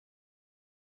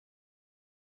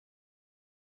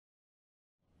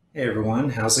Hey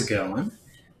everyone, how's it going?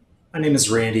 My name is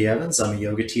Randy Evans. I'm a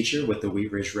yoga teacher with the Wheat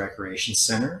Ridge Recreation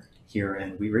Center here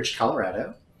in Wheat Ridge,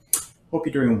 Colorado. Hope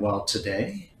you're doing well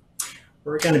today.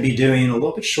 We're going to be doing a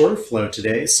little bit shorter flow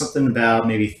today, something about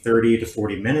maybe 30 to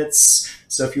 40 minutes.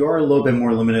 So if you are a little bit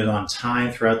more limited on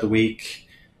time throughout the week,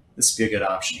 this would be a good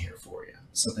option here for you.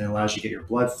 Something that allows you to get your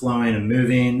blood flowing and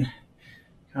moving,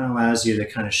 kind of allows you to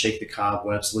kind of shake the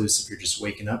cobwebs loose if you're just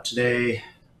waking up today,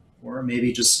 or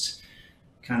maybe just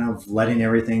kind of letting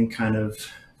everything kind of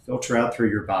filter out through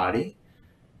your body.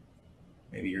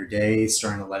 Maybe your day is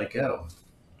starting to let it go.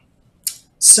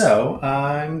 So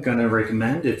I'm going to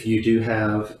recommend if you do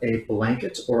have a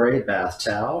blanket or a bath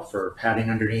towel for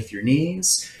padding underneath your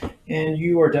knees, and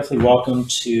you are definitely welcome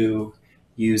to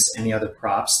use any other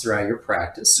props throughout your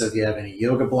practice. So if you have any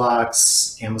yoga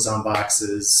blocks, Amazon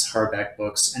boxes, hardback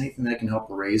books, anything that can help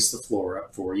raise the floor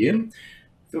up for you,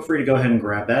 feel free to go ahead and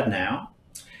grab that now.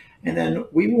 And then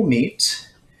we will meet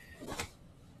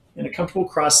in a comfortable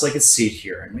cross-legged seat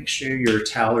here, and make sure your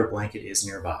towel or blanket is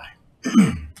nearby.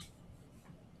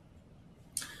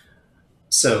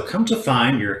 So come to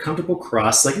find your comfortable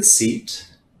cross-legged seat,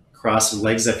 cross with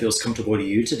legs that feels comfortable to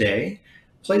you today,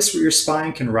 place where your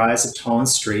spine can rise up tall and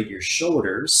straight, your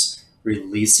shoulders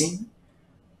releasing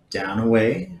down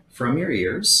away from your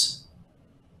ears,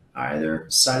 either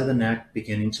side of the neck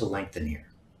beginning to lengthen here.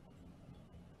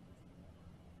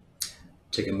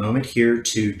 Take a moment here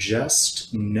to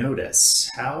just notice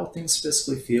how things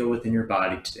physically feel within your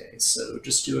body today. So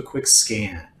just do a quick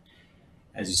scan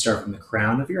as you start from the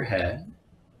crown of your head,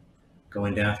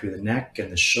 going down through the neck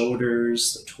and the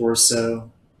shoulders, the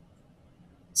torso.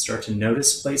 Start to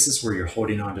notice places where you're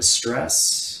holding on to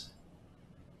stress,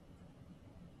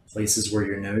 places where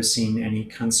you're noticing any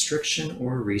constriction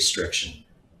or restriction.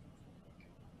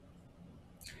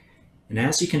 And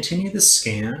as you continue the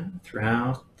scan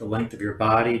throughout the length of your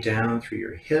body, down through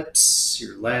your hips,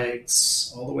 your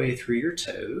legs, all the way through your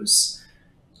toes,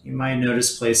 you might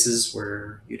notice places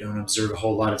where you don't observe a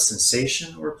whole lot of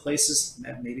sensation, or places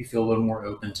that maybe feel a little more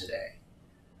open today.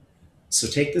 So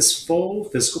take this full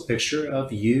physical picture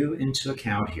of you into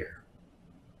account here.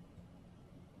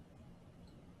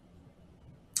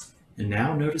 And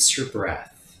now notice your breath.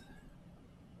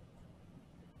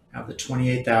 Out of the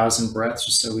 28,000 breaths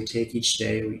or so we take each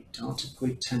day, we don't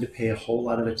typically tend to pay a whole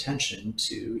lot of attention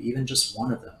to even just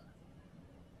one of them.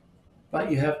 But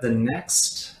you have the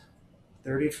next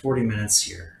 30 to 40 minutes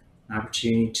here, an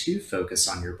opportunity to focus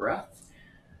on your breath.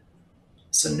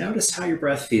 So notice how your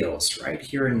breath feels right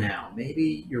here and now.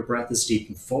 Maybe your breath is deep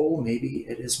and full, maybe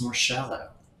it is more shallow.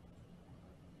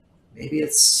 Maybe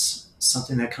it's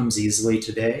something that comes easily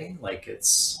today, like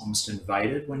it's almost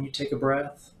invited when you take a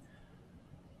breath.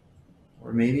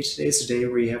 Or maybe today's a day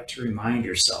where you have to remind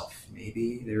yourself.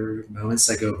 Maybe there are moments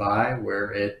that go by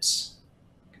where it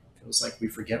feels like we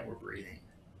forget we're breathing.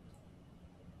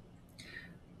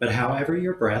 But however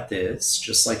your breath is,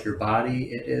 just like your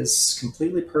body, it is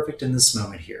completely perfect in this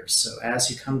moment here. So as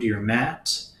you come to your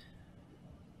mat,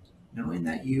 knowing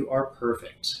that you are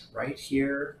perfect right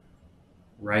here,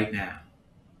 right now.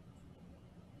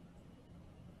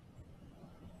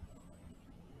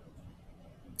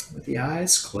 With the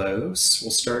eyes closed,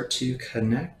 we'll start to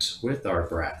connect with our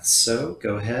breath. So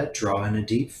go ahead, draw in a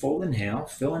deep full inhale,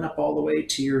 filling up all the way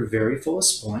to your very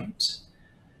fullest point.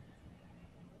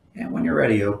 And when you're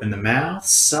ready, open the mouth,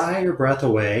 sigh your breath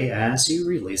away as you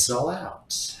release it all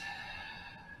out.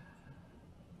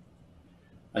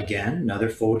 Again, another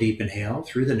full deep inhale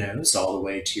through the nose all the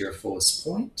way to your fullest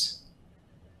point.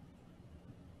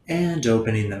 And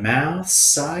opening the mouth,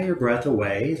 sigh your breath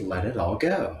away, let it all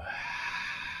go.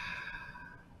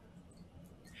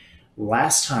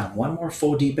 Last time, one more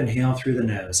full deep inhale through the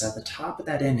nose. At the top of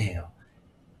that inhale,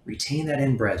 retain that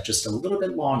in-breath just a little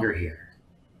bit longer here.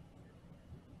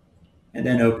 And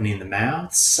then opening the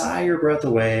mouth, sigh your breath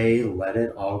away, let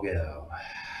it all go.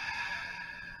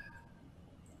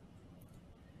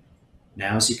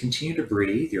 Now as you continue to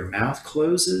breathe, your mouth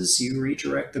closes, you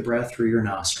redirect the breath through your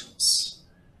nostrils,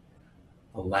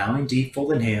 allowing deep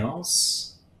full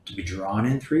inhales to be drawn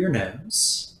in through your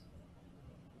nose,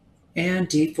 and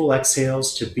deep full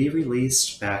exhales to be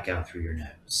released back out through your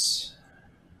nose.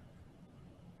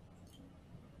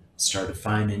 Start to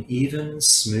find an even,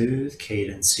 smooth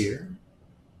cadence here,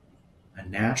 a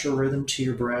natural rhythm to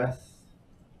your breath,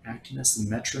 acting as the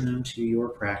metronome to your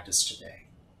practice today.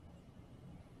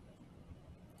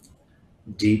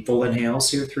 Deep full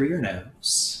inhales here through your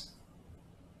nose,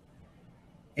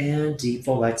 and deep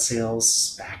full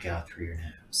exhales back out through your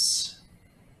nose.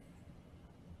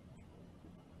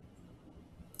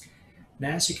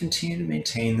 And as you continue to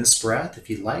maintain this breath, if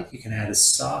you'd like, you can add a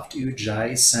soft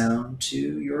ujjayi sound to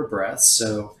your breath.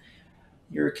 So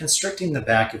you're constricting the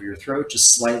back of your throat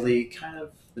just slightly, kind of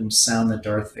the sound that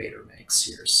Darth Vader makes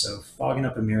here. So fogging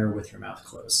up a mirror with your mouth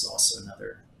closed is also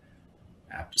another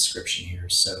apt description here.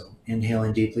 So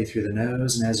inhaling deeply through the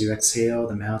nose, and as you exhale,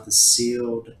 the mouth is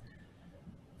sealed,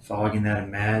 fogging that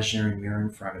imaginary mirror in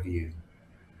front of you.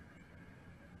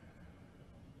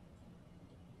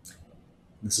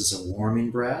 This is a warming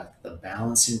breath, a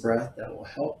balancing breath that will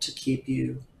help to keep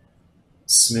you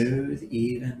smooth,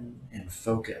 even, and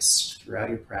focused throughout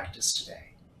your practice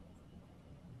today.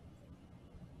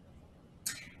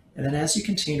 And then as you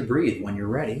continue to breathe, when you're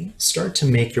ready, start to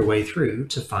make your way through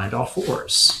to find all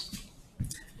fours.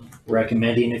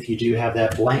 Recommending if you do have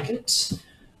that blanket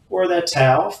or that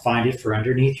towel, find it for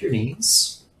underneath your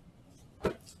knees.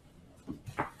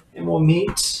 And we'll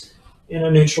meet in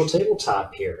a neutral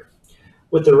tabletop here.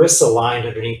 With the wrists aligned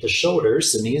underneath the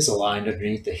shoulders, the knees aligned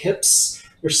underneath the hips,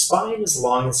 your spine is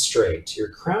long and straight. Your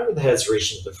crown of the head is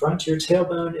reaching to the front, your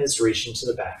tailbone is reaching to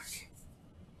the back.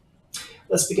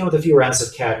 Let's begin with a few rounds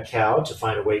of cat and cow to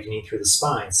find awakening through the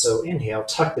spine. So inhale,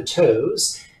 tuck the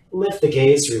toes, lift the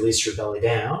gaze, release your belly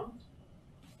down.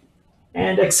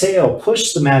 And exhale,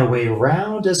 push the mat away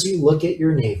round as you look at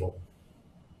your navel.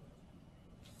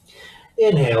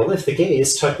 Inhale, lift the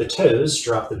gaze, tuck the toes,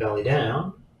 drop the belly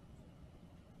down.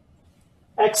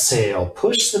 Exhale,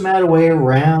 push the mat away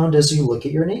around as you look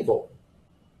at your navel.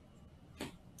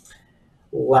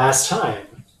 Last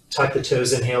time, tuck the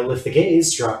toes, inhale, lift the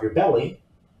gaze, drop your belly.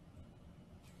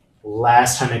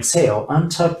 Last time, exhale,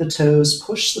 untuck the toes,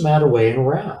 push the mat away and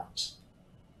around.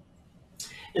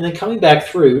 And then coming back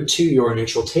through to your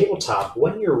neutral tabletop,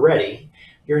 when you're ready,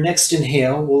 your next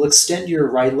inhale will extend your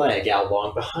right leg out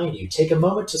long behind you. Take a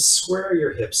moment to square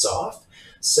your hips off.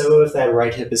 So if that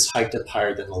right hip is hiked up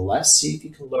higher than the left, see if you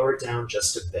can lower it down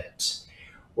just a bit.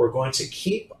 We're going to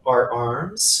keep our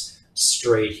arms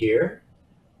straight here,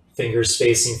 fingers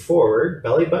facing forward,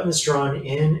 belly button is drawn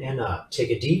in and up. Take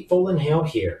a deep full inhale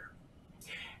here.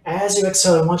 As you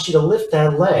exhale, I want you to lift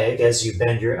that leg as you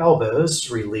bend your elbows,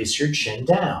 release your chin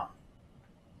down.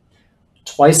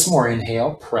 Twice more,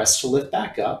 inhale, press to lift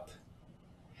back up.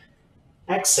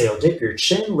 Exhale, dip your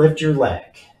chin, lift your leg.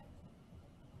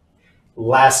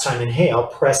 Last time, inhale,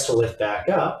 press to lift back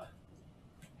up.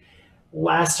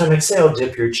 Last time, exhale,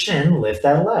 dip your chin, lift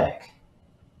that leg.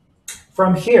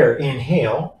 From here,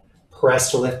 inhale, press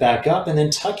to lift back up, and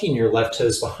then tucking your left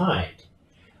toes behind.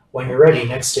 When you're ready,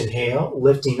 next inhale,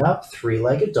 lifting up,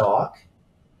 three-legged dog.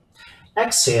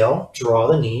 Exhale, draw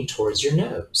the knee towards your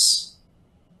nose.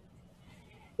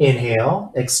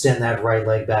 Inhale, extend that right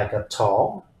leg back up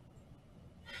tall.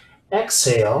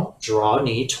 Exhale, draw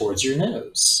knee towards your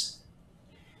nose.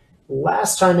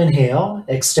 Last time, inhale,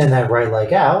 extend that right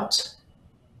leg out.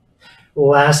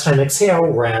 Last time, exhale,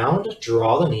 round,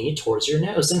 draw the knee towards your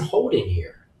nose and hold in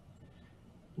here.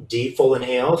 Deep full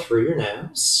inhale through your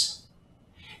nose.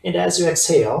 And as you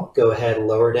exhale, go ahead and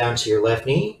lower down to your left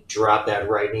knee, drop that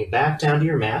right knee back down to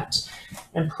your mat,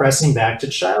 and pressing back to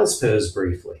child's pose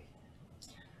briefly.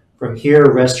 From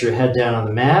here, rest your head down on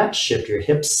the mat, shift your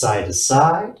hips side to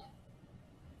side.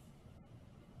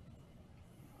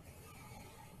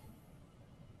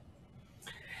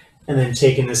 And then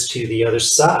taking this to the other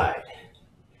side,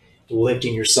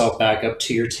 lifting yourself back up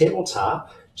to your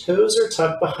tabletop, toes are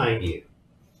tucked behind you.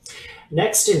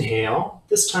 Next inhale,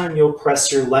 this time you'll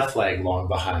press your left leg long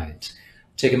behind.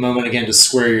 Take a moment again to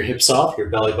square your hips off, your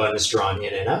belly button is drawn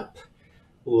in and up.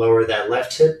 Lower that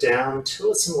left hip down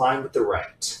until it's in line with the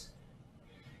right.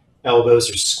 Elbows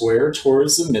are square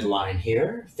towards the midline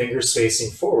here, fingers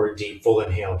facing forward, deep full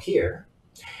inhale here.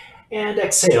 And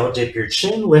exhale, dip your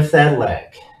chin, lift that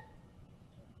leg.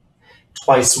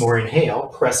 Twice more, inhale,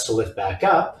 press to lift back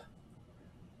up.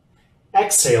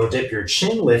 Exhale, dip your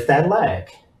chin, lift that leg.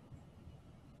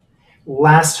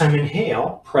 Last time,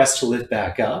 inhale, press to lift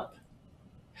back up.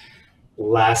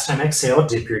 Last time, exhale,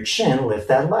 dip your chin, lift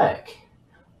that leg.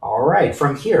 All right,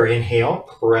 from here, inhale,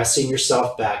 pressing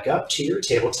yourself back up to your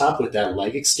tabletop with that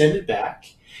leg extended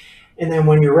back. And then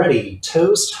when you're ready,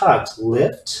 toes tucked,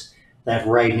 lift that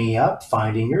right knee up,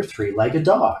 finding your three-legged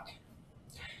dog.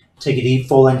 Take a deep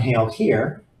full inhale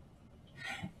here.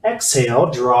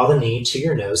 Exhale, draw the knee to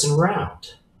your nose and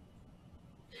round.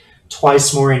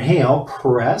 Twice more, inhale,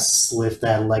 press, lift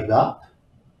that leg up.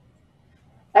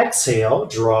 Exhale,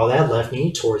 draw that left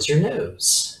knee towards your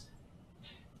nose.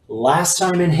 Last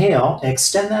time, inhale,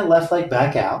 extend that left leg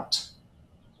back out.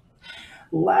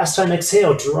 Last time,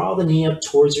 exhale, draw the knee up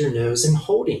towards your nose and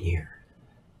holding here.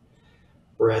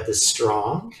 Breath is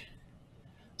strong,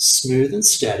 smooth and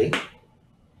steady.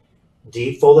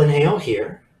 Deep full inhale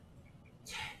here.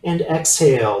 And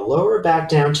exhale, lower back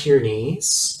down to your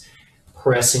knees,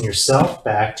 pressing yourself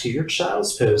back to your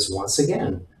child's pose once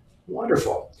again.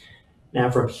 Wonderful.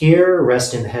 Now from here,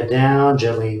 resting the head down,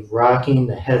 gently rocking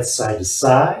the head side to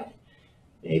side,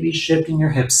 maybe shifting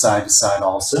your hips side to side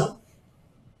also.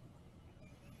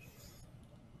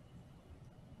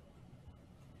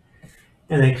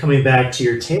 And then coming back to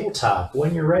your tabletop.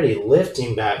 When you're ready,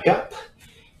 lifting back up,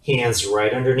 hands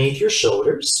right underneath your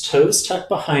shoulders, toes tucked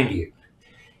behind you.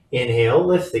 Inhale,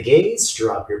 lift the gaze,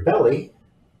 drop your belly.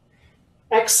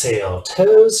 Exhale,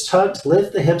 toes tucked,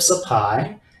 lift the hips up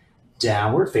high,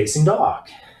 downward facing dog.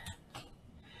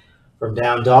 From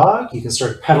down dog, you can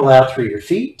start to pedal out through your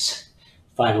feet.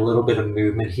 Find a little bit of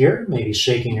movement here, maybe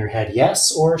shaking your head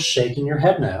yes or shaking your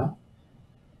head no.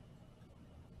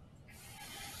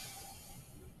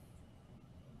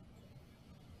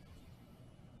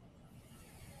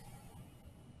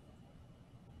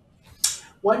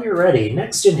 When you're ready,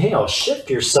 next inhale, shift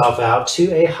yourself out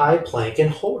to a high plank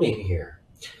and holding here.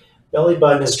 Belly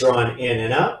button is drawn in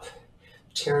and up,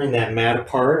 tearing that mat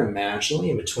apart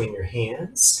imaginally in between your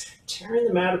hands, tearing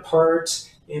the mat apart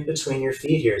in between your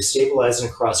feet here, stabilizing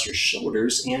across your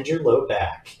shoulders and your low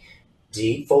back.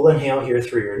 Deep full inhale here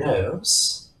through your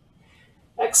nose.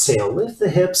 Exhale, lift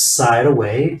the hips side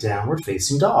away, downward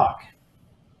facing dog.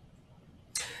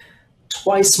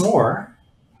 Twice more.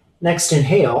 Next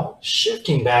inhale,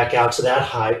 shifting back out to that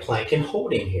high plank and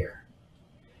holding here.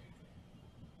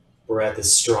 Breath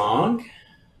is strong,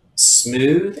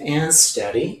 smooth and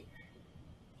steady.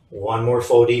 One more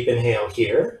full deep inhale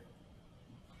here.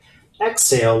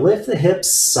 Exhale, lift the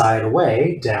hips side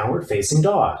away, downward facing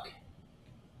dog.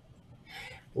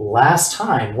 Last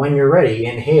time, when you're ready,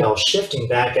 inhale, shifting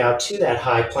back out to that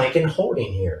high plank and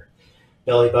holding here.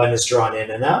 Belly button is drawn in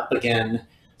and up. Again,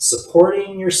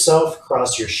 supporting yourself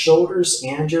across your shoulders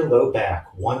and your low back.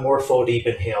 One more full deep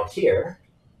inhale here.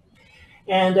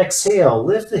 And exhale,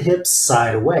 lift the hips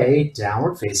side away,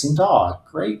 downward facing dog.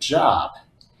 Great job.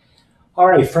 All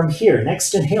right, from here,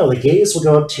 next inhale, the gaze will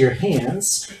go up to your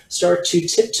hands. Start to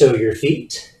tiptoe your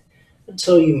feet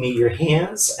until you meet your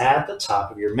hands at the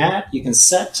top of your mat. You can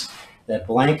set that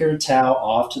blanket or towel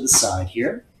off to the side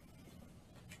here.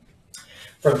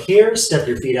 From here, step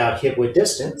your feet out hip-width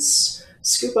distance.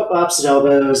 Scoop up opposite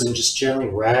elbows and just gently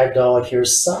ragdoll it here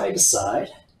side to side.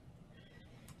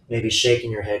 Maybe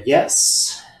shaking your head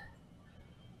yes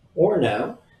or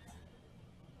no.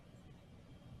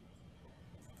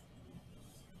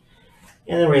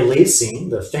 And then releasing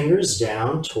the fingers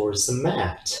down towards the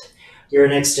mat. Your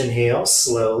next inhale,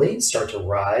 slowly start to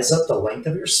rise up the length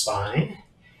of your spine.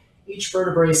 Each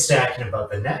vertebrae stacking above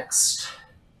the next,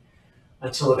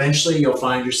 until eventually you'll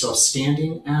find yourself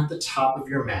standing at the top of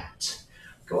your mat.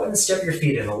 Go ahead and step your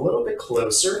feet in a little bit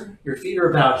closer. Your feet are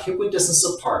about hip-width distance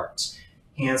apart.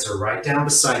 Hands are right down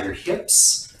beside your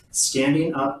hips,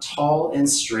 standing up tall and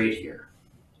straight here.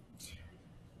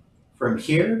 From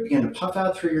here, begin to puff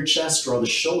out through your chest, draw the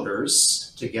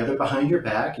shoulders together behind your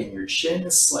back, and your chin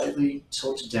is slightly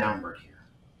tilted downward here.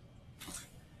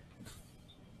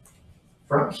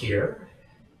 From here,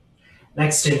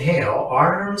 next inhale,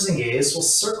 arms and gaze will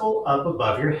circle up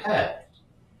above your head.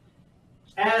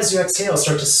 As you exhale,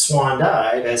 start to swan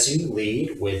dive as you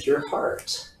lead with your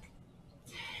heart.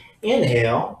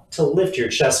 Inhale to lift your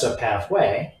chest up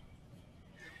halfway.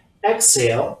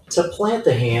 Exhale to plant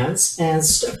the hands and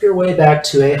step your way back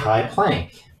to a high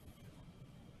plank.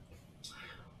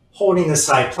 Holding this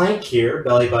high plank here,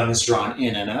 belly button is drawn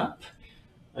in and up.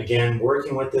 Again,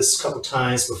 working with this a couple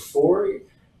times before,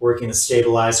 working to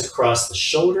stabilize across the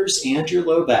shoulders and your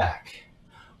low back.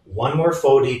 One more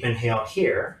full deep inhale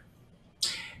here.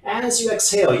 As you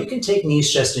exhale, you can take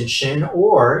knees, chest, and chin,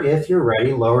 or if you're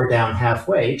ready, lower down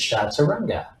halfway,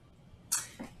 chaturanga.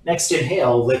 Next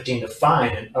inhale, lifting to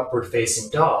find an upward facing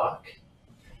dog.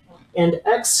 And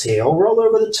exhale, roll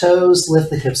over the toes, lift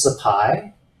the hips up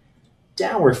high,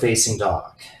 downward facing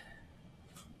dog.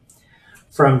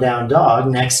 From down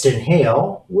dog, next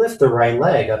inhale, lift the right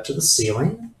leg up to the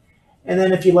ceiling. And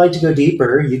then if you'd like to go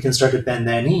deeper, you can start to bend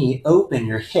that knee, open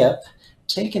your hip,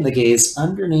 taking the gaze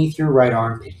underneath your right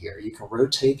armpit here. You can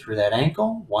rotate through that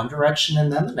ankle, one direction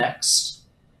and then the next.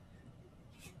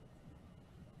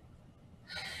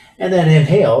 And then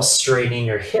inhale, straightening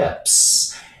your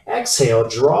hips. Exhale,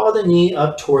 draw the knee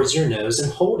up towards your nose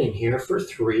and holding here for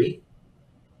 3,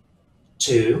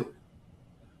 2,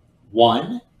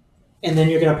 1. And then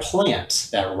you're going to plant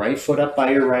that right foot up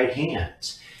by your right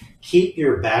hand. Keep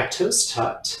your back toes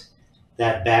tucked,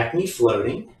 that back knee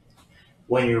floating.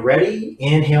 When you're ready,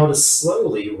 inhale to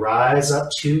slowly rise up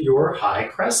to your high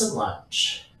crescent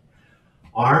lunge.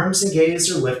 Arms and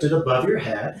gaze are lifted above your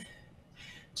head.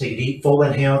 Take a deep full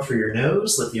inhale through your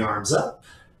nose, lift the arms up.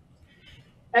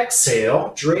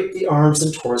 Exhale, drape the arms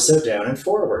and torso down and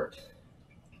forward.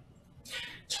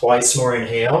 Twice more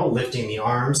inhale, lifting the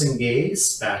arms and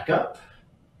gaze back up.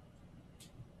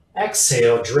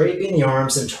 Exhale, draping the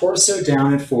arms and torso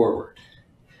down and forward.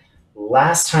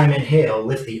 Last time inhale,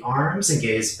 lift the arms and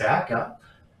gaze back up.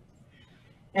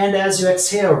 And as you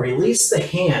exhale, release the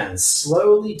hands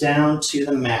slowly down to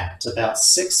the mat, about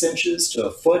 6 inches to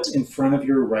a foot in front of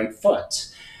your right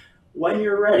foot. When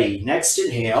you're ready, next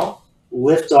inhale,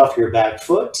 lift off your back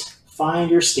foot,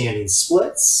 find your standing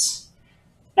splits.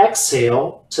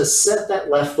 Exhale to set that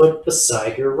left foot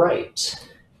beside your right.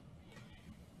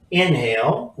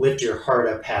 Inhale, lift your heart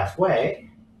up halfway.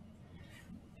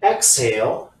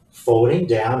 Exhale, folding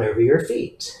down over your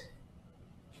feet.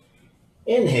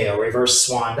 Inhale, reverse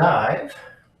swan dive.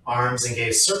 Arms and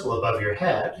gaze circle above your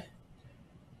head.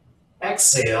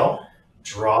 Exhale,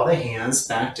 draw the hands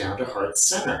back down to heart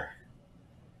center.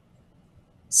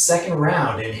 Second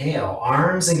round, inhale,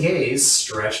 arms and gaze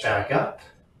stretch back up.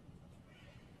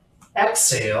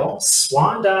 Exhale,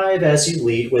 swan dive as you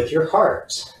lead with your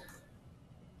heart.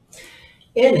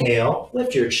 Inhale,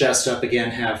 lift your chest up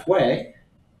again halfway.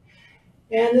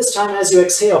 And this time as you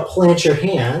exhale, plant your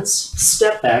hands,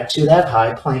 step back to that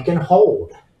high plank and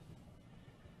hold.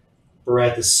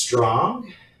 Breath is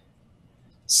strong,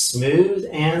 smooth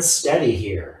and steady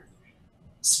here.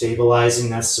 Stabilizing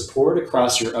that support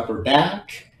across your upper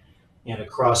back and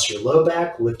across your low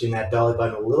back, lifting that belly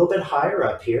button a little bit higher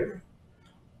up here.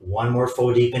 One more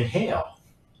full deep inhale.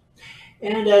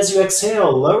 And as you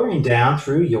exhale, lowering down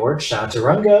through your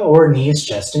chaturanga or knees,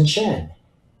 chest, and chin.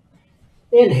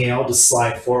 Inhale to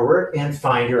slide forward and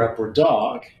find your upward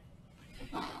dog.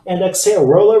 And exhale,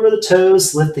 roll over the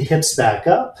toes, lift the hips back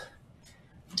up.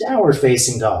 Downward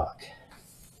facing dog.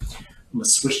 I'm going to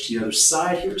switch to the other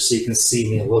side here so you can see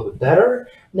me a little bit better.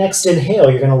 Next inhale,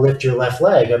 you're going to lift your left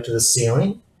leg up to the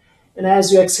ceiling. And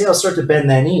as you exhale, start to bend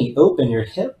that knee, open your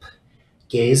hip.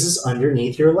 Gaze is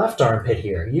underneath your left armpit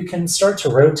here. You can start to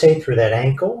rotate through that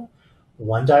ankle,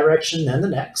 one direction, then the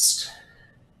next.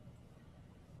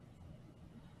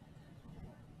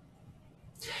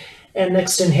 And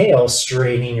next inhale,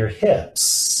 straightening your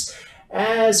hips.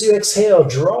 As you exhale,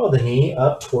 draw the knee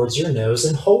up towards your nose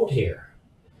and hold here.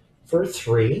 For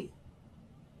 3,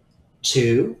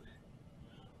 2,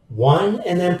 1,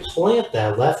 and then plant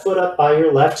that left foot up by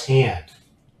your left hand.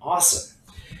 Awesome.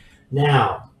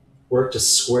 Now, work to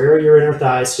square your inner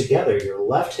thighs together. Your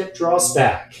left hip draws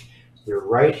back. Your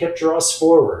right hip draws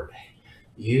forward.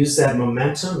 Use that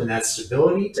momentum and that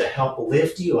stability to help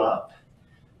lift you up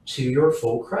to your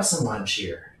full crescent lunge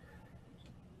here.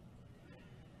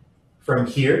 From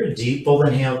here, deep full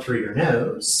inhale through your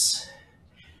nose.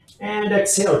 And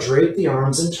exhale, drape the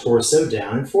arms and torso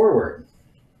down and forward.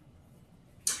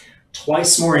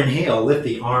 Twice more inhale, lift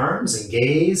the arms and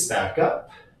gaze back up.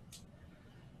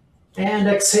 And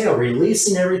exhale,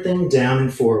 releasing everything down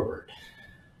and forward.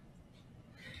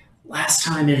 Last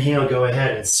time, inhale, go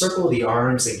ahead and circle the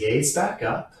arms and gaze back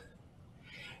up.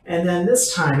 And then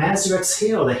this time, as you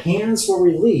exhale, the hands will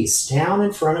release down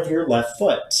in front of your left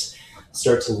foot.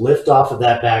 Start to lift off of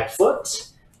that back foot.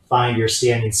 Find your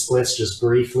standing splits just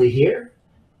briefly here.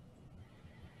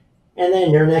 And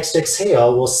then your next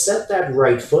exhale will set that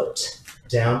right foot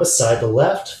down beside the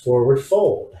left, forward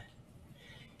fold.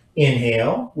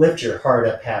 Inhale, lift your heart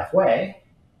up halfway.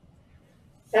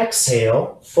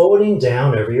 Exhale, folding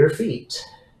down over your feet.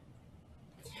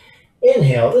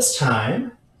 Inhale, this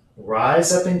time,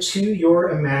 rise up into your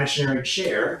imaginary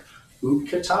chair,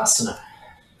 Utkatasana.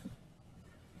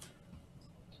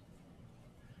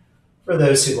 For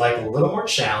those who'd like a little more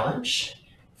challenge,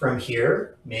 from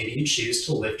here, maybe you choose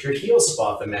to lift your heels up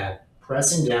off the mat,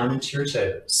 pressing down into your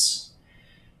toes.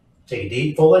 Take a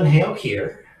deep full inhale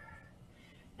here.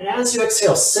 And as you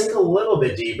exhale, sink a little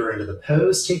bit deeper into the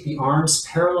pose. Take the arms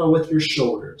parallel with your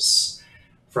shoulders.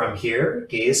 From here,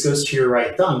 gaze goes to your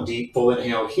right thumb. Deep full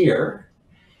inhale here.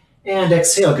 And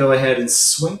exhale, go ahead and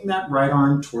swing that right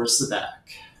arm towards the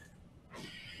back.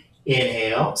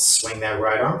 Inhale, swing that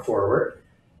right arm forward.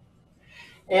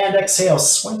 And exhale,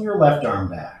 swing your left arm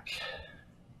back.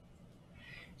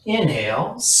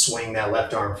 Inhale, swing that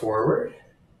left arm forward.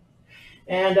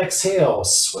 And exhale,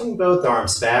 swing both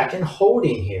arms back and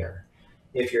holding here.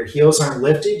 If your heels aren't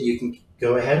lifted, you can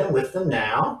go ahead and lift them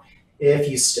now. If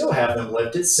you still have them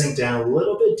lifted, sink down a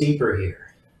little bit deeper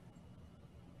here.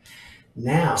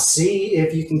 Now, see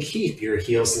if you can keep your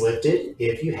heels lifted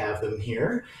if you have them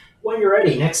here. When you're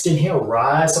ready, next inhale,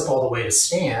 rise up all the way to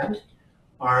stand.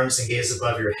 Arms and gaze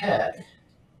above your head.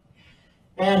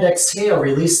 And exhale,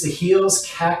 release the heels,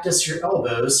 cactus your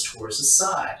elbows towards the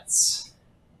sides.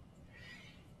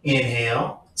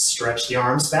 Inhale, stretch the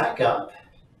arms back up.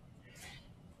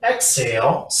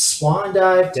 Exhale, swan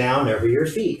dive down over your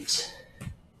feet.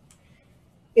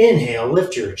 Inhale,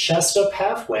 lift your chest up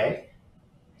halfway.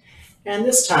 And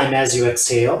this time, as you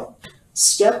exhale,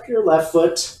 step your left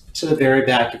foot to the very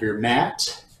back of your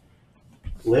mat.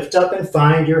 Lift up and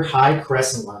find your high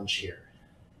crescent lunge here.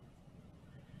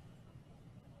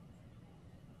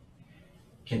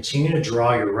 Continue to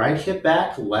draw your right hip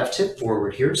back, left hip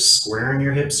forward here, squaring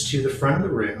your hips to the front of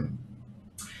the room.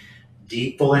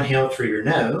 Deep full inhale through your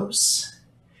nose.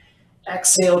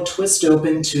 Exhale, twist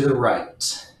open to the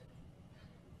right.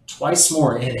 Twice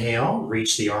more, inhale,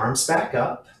 reach the arms back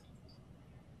up.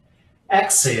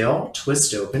 Exhale,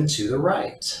 twist open to the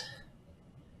right.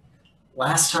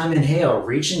 Last time, inhale,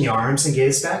 reaching the arms and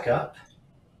gaze back up.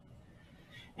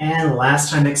 And last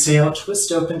time, exhale,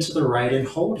 twist open to the right and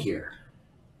hold here.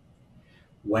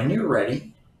 When you're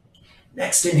ready,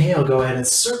 next inhale, go ahead and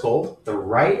circle the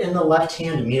right and the left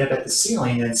hand to meet up at the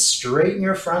ceiling and straighten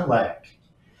your front leg.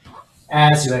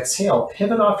 As you exhale,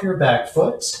 pivot off your back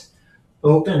foot,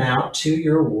 open out to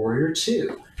your warrior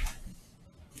two.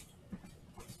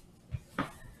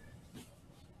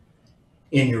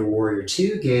 In your warrior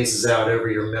two, gazes out over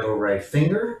your middle right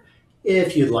finger.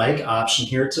 If you'd like, option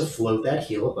here to float that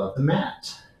heel above the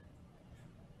mat.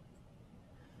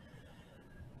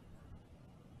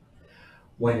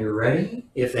 When you're ready,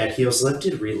 if that heel's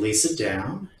lifted, release it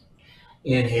down.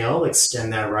 Inhale,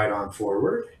 extend that right arm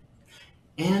forward.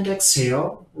 And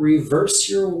exhale, reverse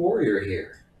your warrior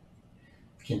here.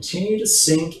 Continue to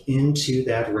sink into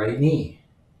that right knee.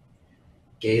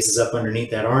 Gaze is up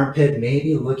underneath that armpit,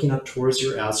 maybe looking up towards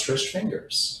your outstretched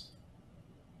fingers.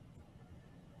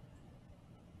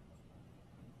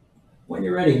 When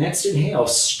you're ready, next inhale,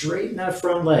 straighten that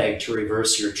front leg to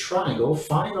reverse your triangle.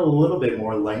 Find a little bit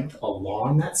more length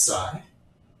along that side.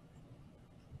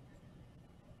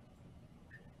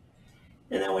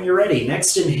 And then when you're ready,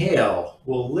 next inhale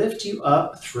will lift you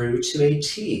up through to a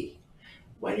T.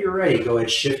 When you're ready, go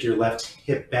ahead, shift your left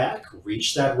hip back,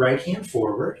 reach that right hand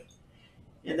forward.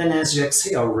 And then as you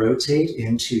exhale, rotate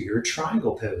into your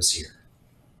triangle pose here.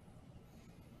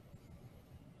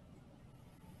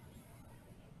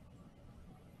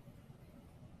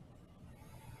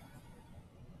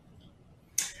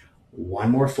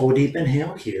 One more full deep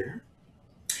inhale here.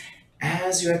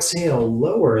 As you exhale,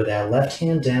 lower that left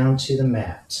hand down to the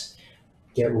mat.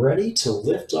 Get ready to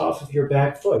lift off of your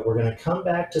back foot. We're going to come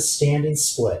back to standing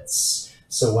splits.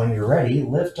 So when you're ready,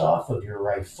 lift off of your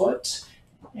right foot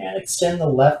and extend the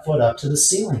left foot up to the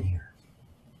ceiling here.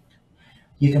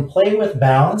 You can play with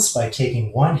balance by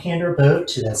taking one hand or both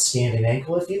to that standing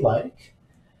ankle if you like.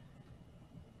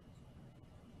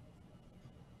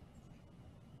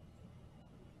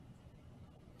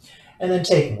 And then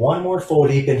take one more full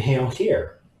deep inhale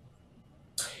here.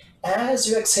 As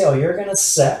you exhale, you're going to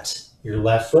set your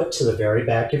left foot to the very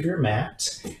back of your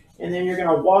mat. And then you're going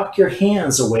to walk your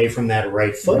hands away from that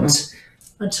right foot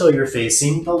until you're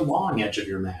facing the long edge of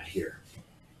your mat here.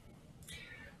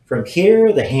 From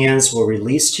here, the hands will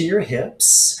release to your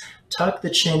hips. Tuck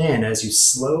the chin in as you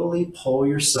slowly pull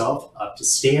yourself up to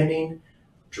standing.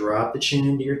 Drop the chin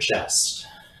into your chest.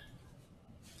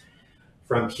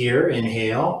 From here,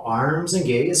 inhale, arms and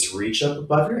gaze, reach up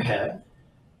above your head.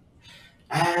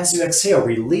 As you exhale,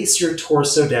 release your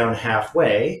torso down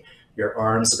halfway, your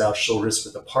arms about shoulders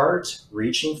width apart,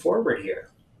 reaching forward here.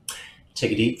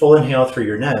 Take a deep full inhale through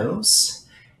your nose,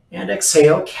 and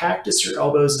exhale, cactus your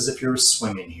elbows as if you're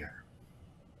swimming here.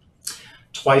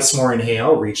 Twice more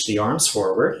inhale, reach the arms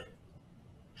forward.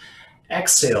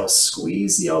 Exhale,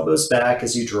 squeeze the elbows back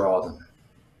as you draw them.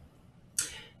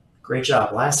 Great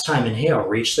job. Last time, inhale,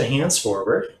 reach the hands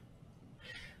forward.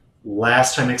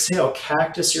 Last time, exhale,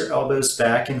 cactus your elbows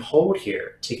back and hold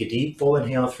here. Take a deep full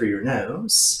inhale through your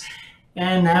nose.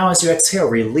 And now as you exhale,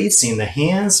 releasing the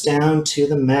hands down to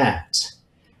the mat.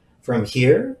 From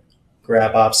here,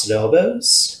 grab opposite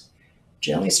elbows.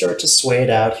 Gently start to sway it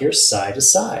out here side to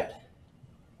side.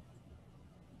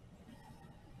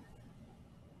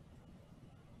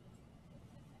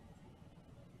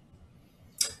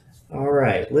 All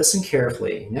right, listen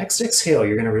carefully. Next exhale,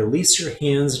 you're going to release your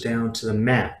hands down to the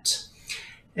mat.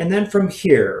 And then from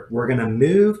here, we're going to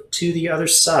move to the other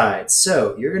side.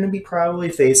 So you're going to be probably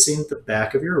facing the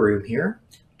back of your room here.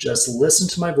 Just listen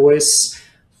to my voice,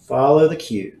 follow the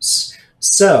cues.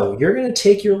 So you're going to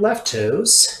take your left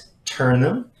toes, turn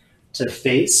them to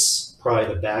face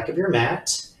probably the back of your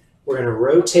mat. We're going to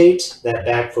rotate that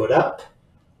back foot up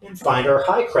and find our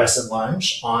high crescent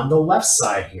lunge on the left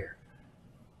side here.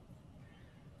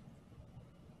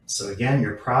 So again,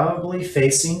 you're probably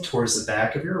facing towards the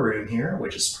back of your room here,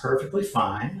 which is perfectly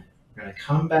fine. We're going to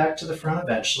come back to the front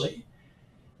eventually.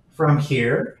 From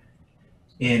here,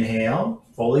 inhale,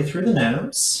 fully through the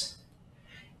nose.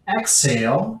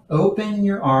 Exhale, open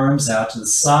your arms out to the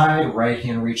side. Right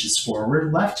hand reaches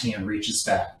forward, left hand reaches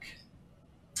back.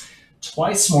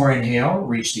 Twice more inhale,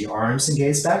 reach the arms and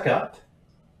gaze back up.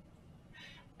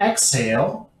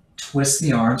 Exhale, twist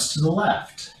the arms to the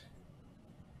left.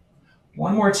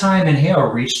 One more time, inhale,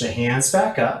 reach the hands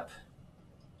back up.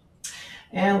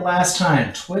 And last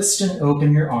time, twist and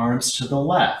open your arms to the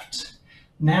left.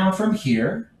 Now from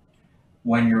here,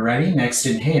 when you're ready, next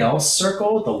inhale,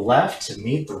 circle the left to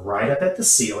meet the right up at the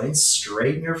ceiling,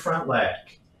 straighten your front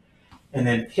leg. And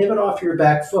then pivot off your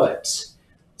back foot,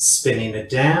 spinning it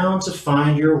down to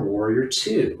find your warrior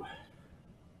two.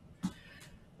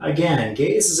 Again,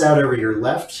 gaze is out over your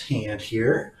left hand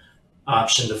here.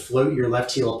 Option to float your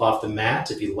left heel up off the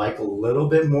mat if you'd like a little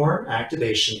bit more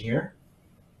activation here.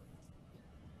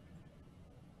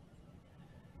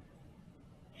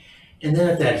 And then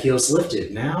if that heel's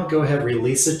lifted, now go ahead,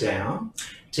 release it down.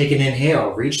 Take an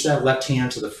inhale, reach that left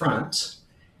hand to the front.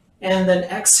 And then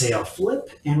exhale,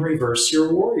 flip and reverse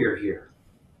your warrior here.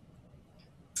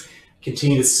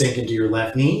 Continue to sink into your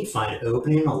left knee, find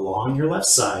opening along your left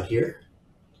side here.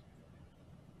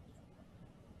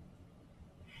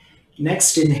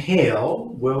 Next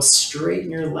inhale, we'll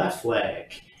straighten your left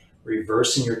leg.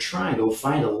 Reversing your triangle,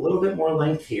 find a little bit more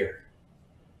length here.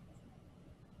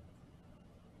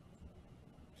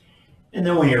 And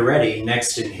then when you're ready,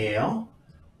 next inhale,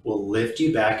 we'll lift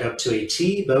you back up to a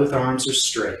T. Both arms are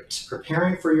straight,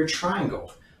 preparing for your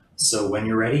triangle. So when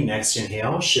you're ready, next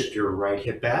inhale, shift your right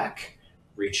hip back,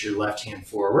 reach your left hand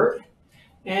forward.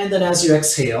 And then as you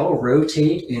exhale,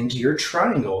 rotate into your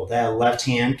triangle. That left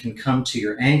hand can come to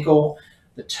your ankle,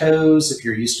 the toes, if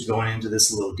you're used to going into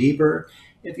this a little deeper.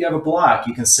 If you have a block,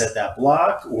 you can set that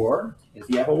block, or if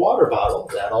you have a water bottle,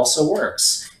 that also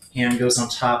works. Hand goes on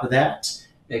top of that.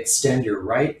 Extend your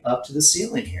right up to the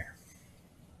ceiling here.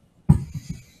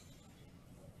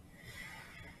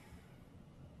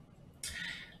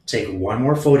 Take one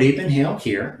more full deep inhale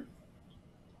here.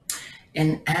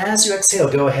 And as you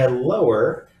exhale, go ahead,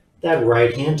 lower that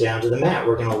right hand down to the mat.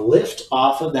 We're going to lift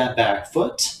off of that back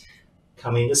foot,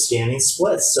 coming to standing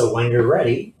splits. So when you're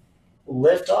ready,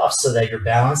 lift off so that you're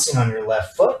balancing on your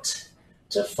left foot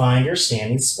to find your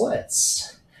standing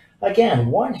splits. Again,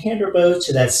 one hand or both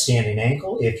to that standing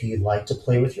ankle if you'd like to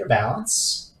play with your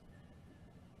balance.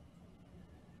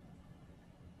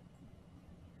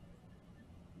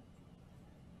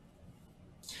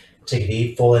 Take a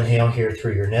deep full inhale here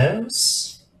through your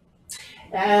nose.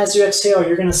 As you exhale,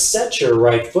 you're going to set your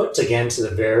right foot again to the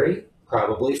very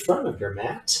probably front of your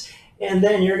mat. And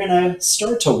then you're going to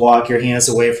start to walk your hands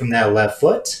away from that left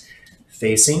foot,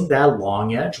 facing that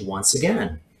long edge once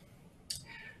again.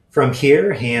 From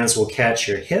here, hands will catch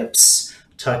your hips,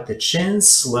 tuck the chin,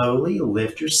 slowly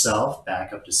lift yourself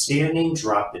back up to standing,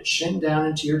 drop the chin down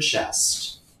into your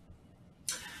chest.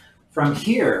 From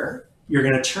here, you're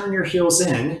going to turn your heels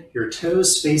in, your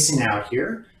toes facing out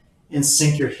here, and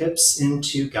sink your hips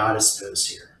into goddess pose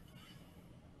here.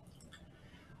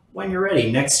 When you're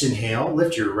ready, next inhale,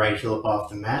 lift your right heel up off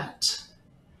the mat.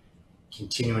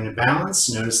 Continuing to balance,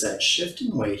 notice that shift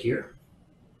in weight here.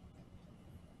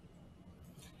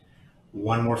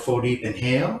 One more full deep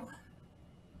inhale.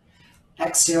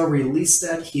 Exhale, release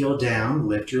that heel down,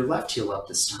 lift your left heel up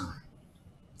this time.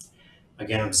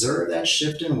 Again, observe that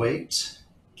shift in weight.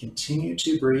 Continue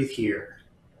to breathe here.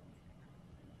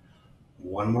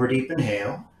 One more deep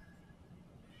inhale.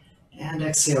 And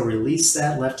exhale, release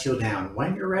that left heel down.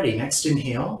 When you're ready, next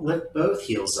inhale, lift both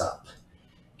heels up.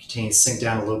 Continue to sink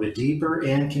down a little bit deeper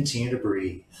and continue to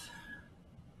breathe.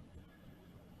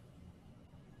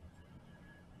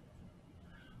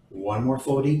 One more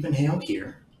full deep inhale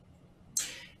here.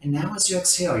 And now as you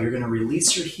exhale, you're going to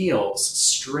release your heels,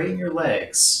 straighten your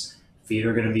legs. Feet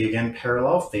are going to be again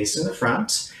parallel, facing the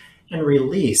front, and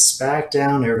release back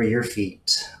down over your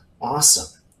feet.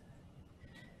 Awesome.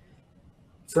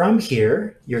 From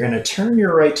here, you're going to turn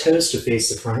your right toes to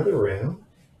face the front of the room.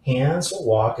 Hands will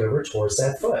walk over towards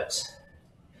that foot.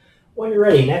 When you're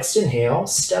ready, next inhale,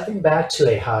 stepping back to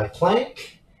a high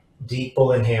plank. Deep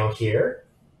full inhale here.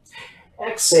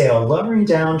 Exhale, lowering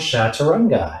down,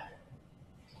 chaturanga.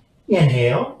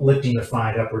 Inhale, lifting to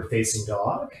find upward facing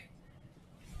dog.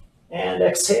 And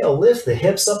exhale, lift the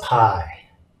hips up high.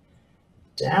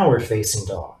 Downward facing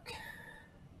dog.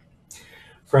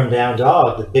 From down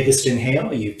dog, the biggest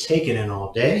inhale you've taken in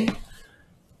all day.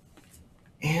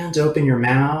 And open your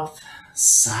mouth,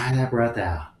 sigh that breath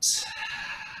out.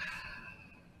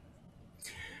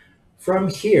 From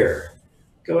here,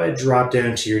 go ahead, drop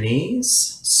down to your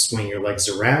knees, swing your legs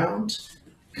around,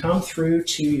 come through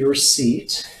to your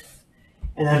seat,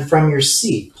 and then from your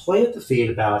seat, plant the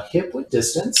feet about hip-width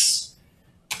distance,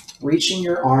 reaching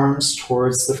your arms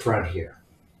towards the front here.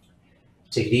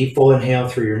 Take a deep full inhale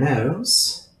through your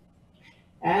nose.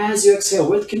 As you exhale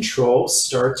with control,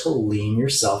 start to lean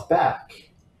yourself back.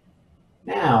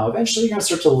 Now, eventually you're going to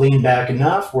start to lean back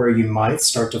enough where you might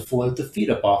start to float the feet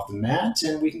up off the mat,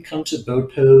 and we can come to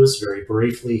boat pose very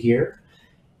briefly here.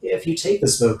 If you take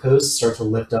this boat pose, start to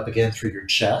lift up again through your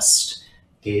chest,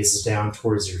 gaze down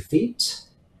towards your feet.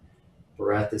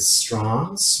 Breath is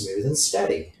strong, smooth, and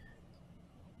steady.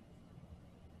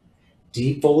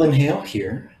 Deep full inhale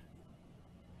here.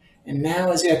 And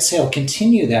now as you exhale,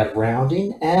 continue that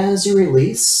rounding as you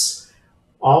release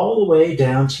all the way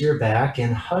down to your back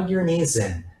and hug your knees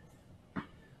in.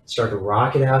 Start to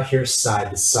rock it out here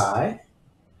side to side.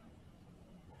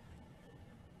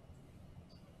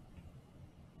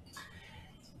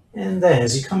 And then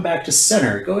as you come back to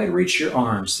center, go ahead and reach your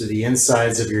arms through the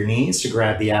insides of your knees to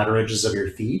grab the outer edges of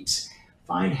your feet.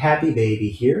 Find happy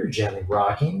baby here, gently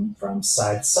rocking from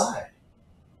side to side.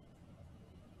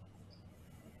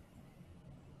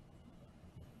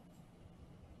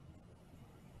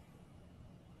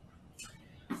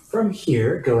 From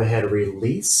here, go ahead and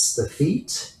release the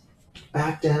feet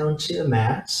back down to the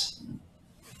mat.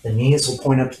 The knees will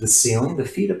point up to the ceiling, the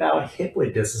feet about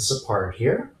hip-width distance apart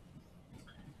here.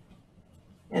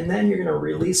 And then you're going to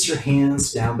release your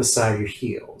hands down beside your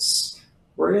heels.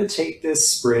 We're going to take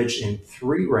this bridge in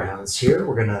 3 rounds here.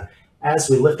 We're going to, as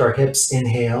we lift our hips,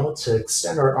 inhale to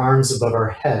extend our arms above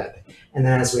our head. And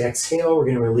then as we exhale, we're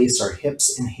going to release our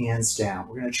hips and hands down.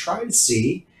 We're going to try to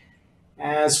see,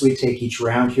 as we take each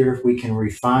round here, if we can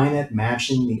refine it,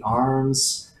 matching the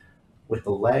arms with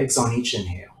the legs on each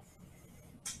inhale.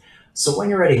 So when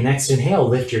you're ready, next inhale,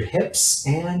 lift your hips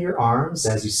and your arms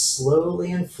as you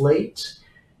slowly inflate,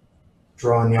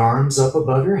 drawing the arms up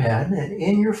above your head, and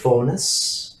in your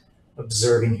fullness,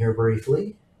 observing here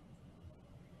briefly.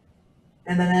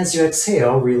 And then as you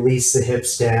exhale, release the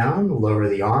hips down, lower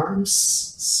the arms,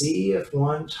 see if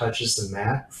one touches the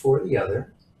mat before the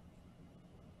other.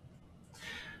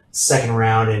 Second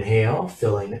round, inhale,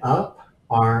 filling up,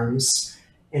 arms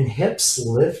and hips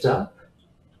lift up.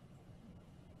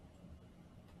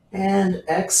 And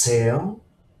exhale,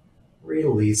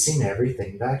 releasing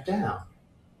everything back down.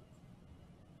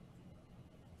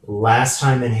 Last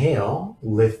time, inhale,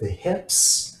 lift the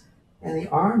hips and the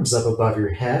arms up above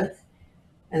your head.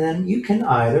 And then you can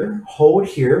either hold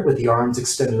here with the arms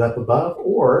extended up above,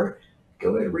 or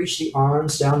go ahead and reach the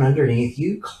arms down underneath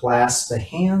you, clasp the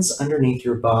hands underneath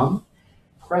your bum,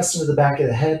 press into the back of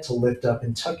the head to lift up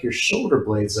and tuck your shoulder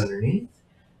blades underneath,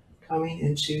 coming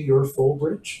into your full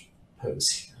bridge pose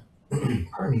here.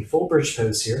 Pardon me, full bridge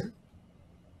pose here.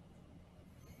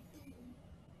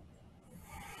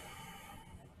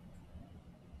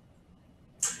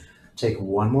 Take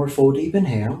one more full deep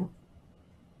inhale.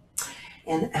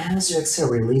 And as you exhale,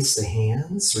 release the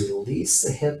hands, release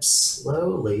the hips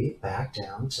slowly back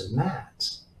down to the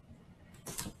mat.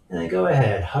 And then go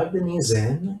ahead, hug the knees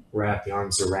in, wrap the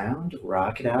arms around,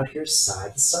 rock it out here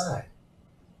side to side.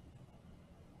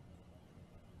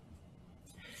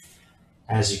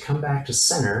 As you come back to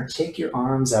center, take your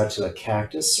arms out to a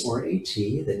cactus or a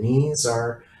T. The knees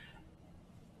are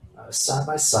side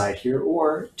by side here,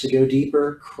 or to go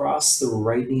deeper, cross the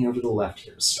right knee over the left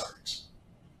here to start.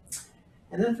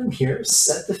 And then from here,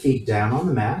 set the feet down on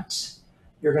the mat.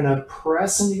 You're going to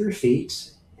press into your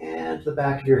feet and the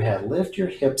back of your head. Lift your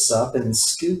hips up and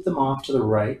scoot them off to the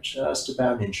right, just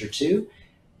about an inch or two.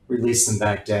 Release them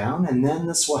back down, and then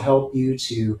this will help you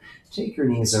to take your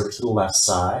knees over to the left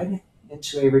side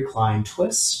into a reclined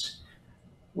twist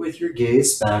with your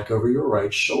gaze back over your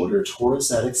right shoulder towards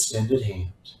that extended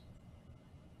hand.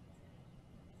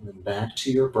 And then back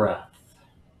to your breath.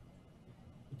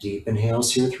 Deep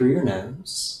inhales here through your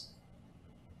nose.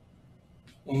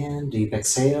 And deep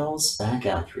exhales back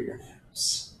out through your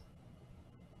nose.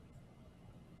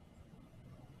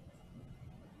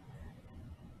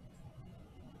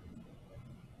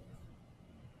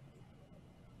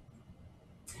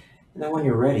 And then when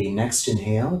you're ready, next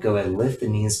inhale, go ahead and lift the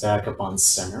knees back up on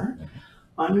center.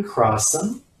 Uncross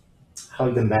them.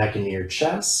 Hug them back into your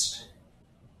chest.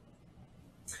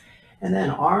 And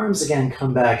then arms again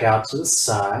come back out to the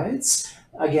sides.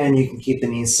 Again, you can keep the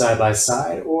knees side by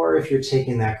side, or if you're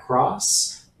taking that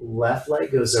cross, left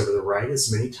leg goes over the right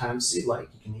as many times as you like.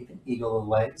 You can even eagle the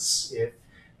legs if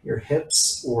your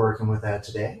hips are working with that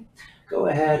today. Go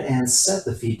ahead and set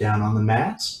the feet down on the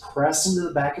mat. Press into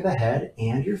the back of the head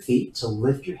and your feet to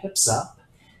lift your hips up.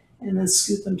 and then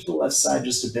scoot them to the left side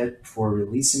just a bit before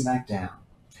releasing back down.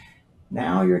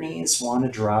 Now your knees want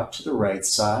to drop to the right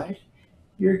side.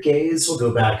 Your gaze will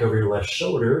go back over your left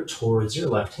shoulder towards your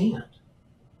left hand.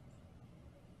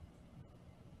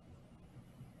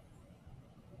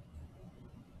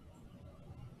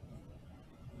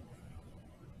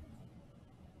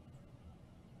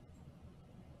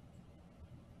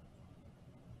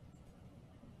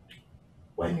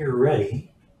 When you're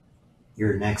ready,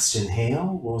 your next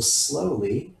inhale will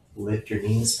slowly lift your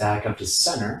knees back up to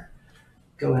center.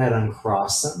 Go ahead,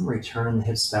 uncross them, return the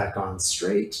hips back on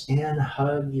straight, and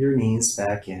hug your knees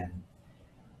back in.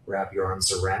 Wrap your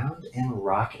arms around and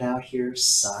rock it out here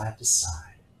side to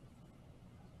side.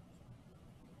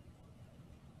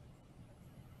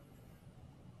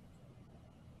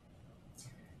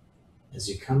 As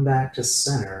you come back to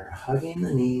center, hugging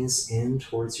the knees in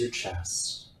towards your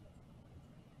chest.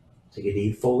 Take a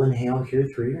deep full inhale here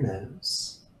through your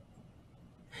nose.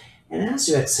 And as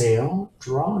you exhale,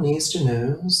 draw knees to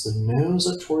nose, the nose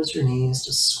up towards your knees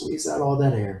to squeeze out all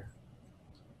that air.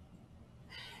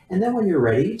 And then when you're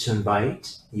ready to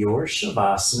invite your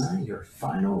Shavasana, your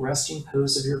final resting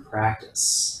pose of your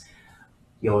practice,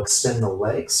 you'll extend the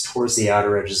legs towards the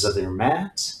outer edges of your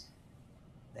mat,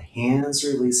 the hands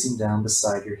releasing down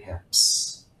beside your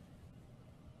hips.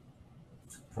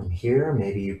 From here,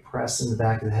 maybe you press in the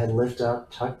back of the head, lift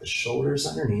up, tuck the shoulders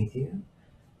underneath you,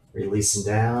 releasing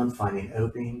down, finding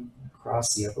opening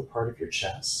across the upper part of your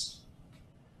chest.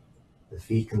 The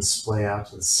feet can splay out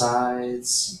to the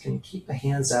sides. You can keep the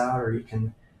hands out, or you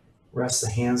can rest the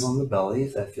hands on the belly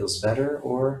if that feels better,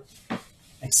 or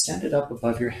extend it up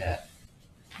above your head.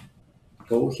 The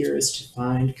goal here is to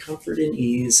find comfort and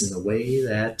ease in the way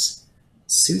that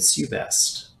suits you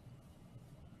best.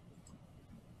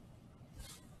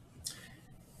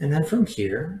 And then from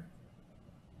here,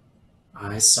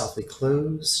 eyes softly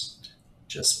closed,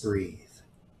 just breathe.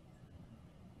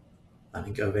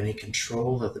 Letting go of any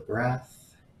control of the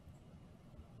breath,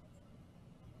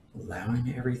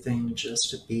 allowing everything just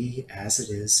to be as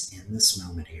it is in this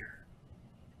moment here.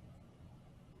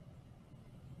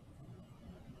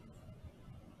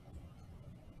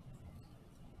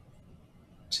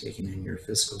 Taking in your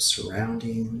physical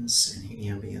surroundings, any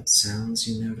ambient sounds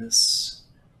you notice,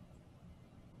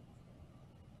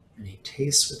 any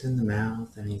taste within the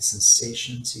mouth, any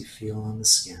sensations you feel on the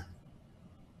skin.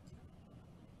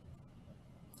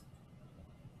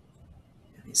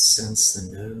 Any sense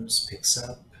the nose picks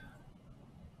up,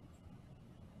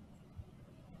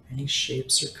 any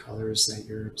shapes or colors that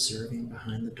you're observing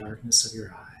behind the darkness of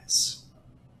your eyes.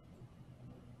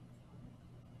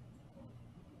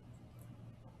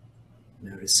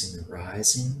 Noticing the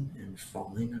rising and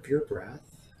falling of your breath,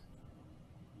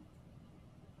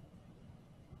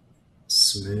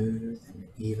 smooth and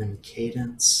even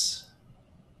cadence,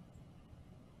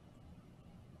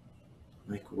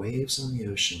 like waves on the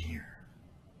ocean here.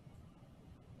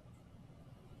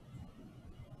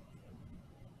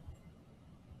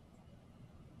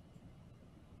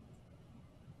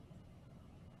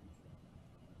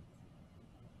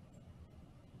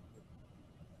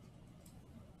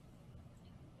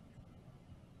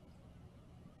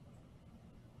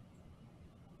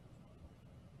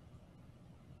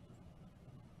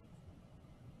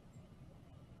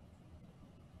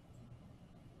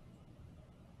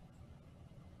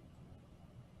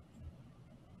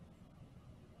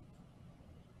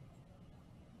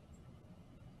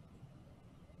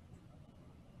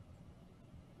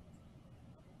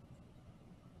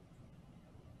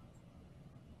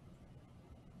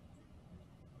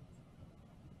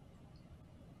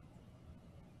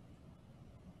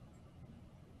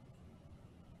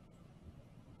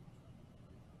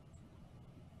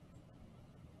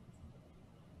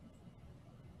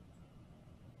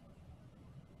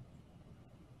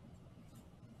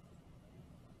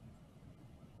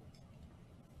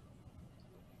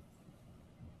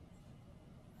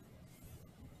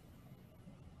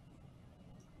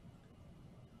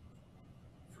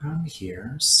 From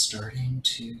here, starting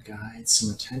to guide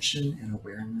some attention and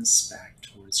awareness back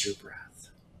towards your breath.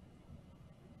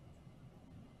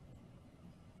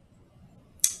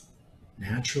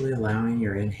 Naturally allowing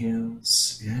your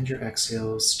inhales and your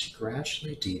exhales to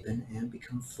gradually deepen and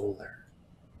become fuller,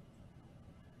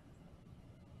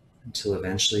 until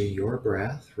eventually your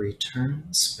breath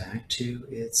returns back to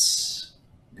its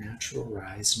natural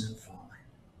rising and falling.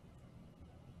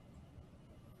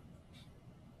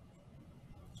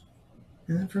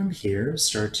 And then from here,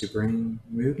 start to bring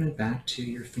movement back to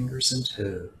your fingers and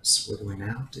toes, wiggling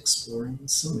out, exploring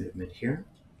some movement here.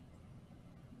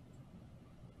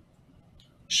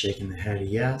 Shaking the head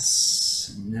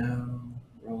yes, no,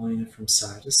 rolling it from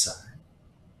side to side.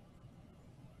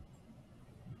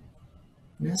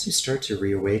 And as you start to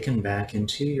reawaken back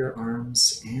into your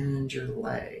arms and your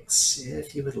legs,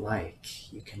 if you would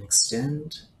like, you can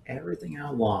extend everything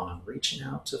out long, reaching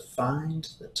out to find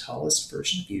the tallest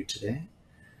version of you today.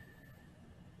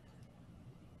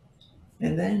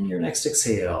 And then your next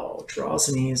exhale draws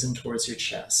the knees in towards your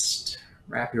chest.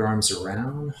 Wrap your arms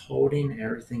around, holding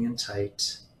everything in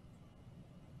tight,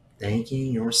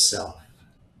 thanking yourself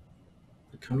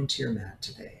for coming to your mat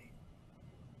today.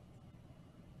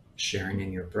 Sharing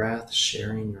in your breath,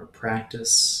 sharing your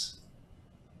practice.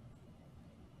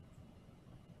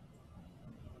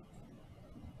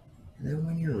 And then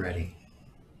when you're ready,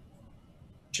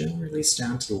 gently release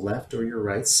down to the left or your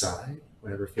right side,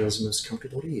 whatever feels most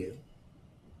comfortable to you.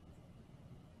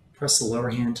 Press the lower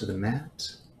hand to the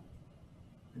mat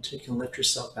until you can lift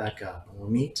yourself back up. And we'll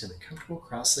meet in a comfortable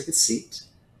cross-legged seat.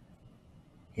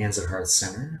 Hands at heart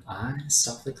center, eyes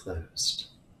softly closed.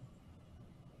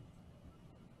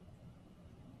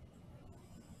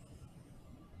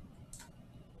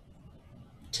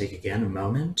 Take again a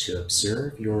moment to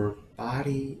observe your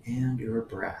body and your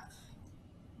breath.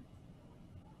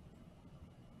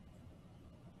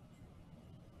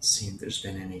 See if there's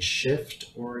been any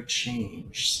shift or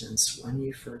change since when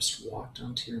you first walked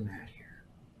onto your mat here.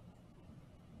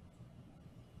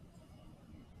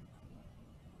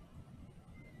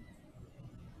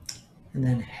 And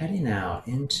then heading out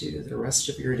into the rest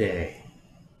of your day,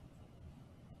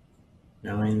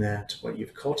 knowing that what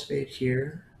you've cultivated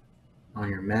here on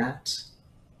your mat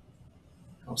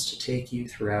helps to take you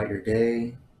throughout your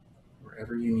day,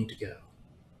 wherever you need to go.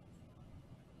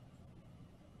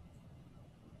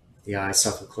 The eyes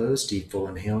softly closed, deep full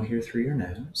inhale here through your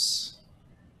nose.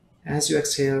 As you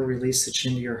exhale, release the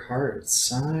chin to your heart.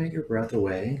 Sigh your breath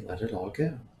away, let it all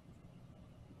go.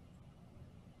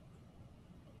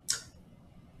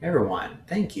 Everyone,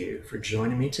 thank you for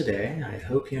joining me today. I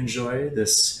hope you enjoy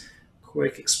this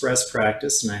quick express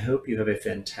practice, and I hope you have a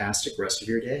fantastic rest of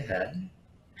your day ahead.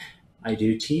 I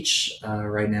do teach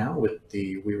right now with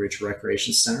the Wheat Ridge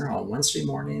Recreation Center on Wednesday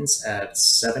mornings at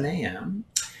 7 a.m.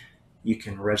 You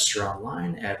can register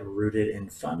online at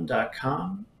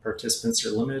rootedinfun.com. Participants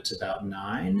are limited to about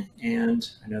 9, and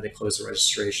I know they close the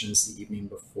registrations the evening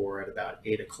before at about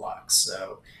 8 o'clock.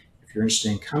 So if you're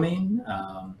interested in coming,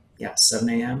 7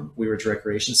 a.m., Wheat Ridge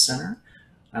Recreation Center.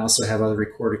 I also have other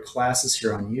recorded classes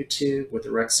here on YouTube with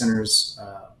the Rec Center's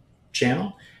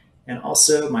channel, and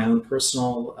also my own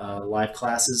personal live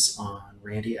classes on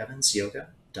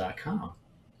randyevansyoga.com.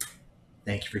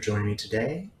 Thank you for joining me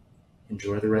today.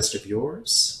 Enjoy the rest of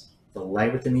yours. The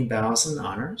light within me bows and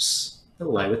honors the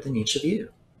light within each of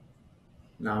you.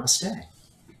 Namaste.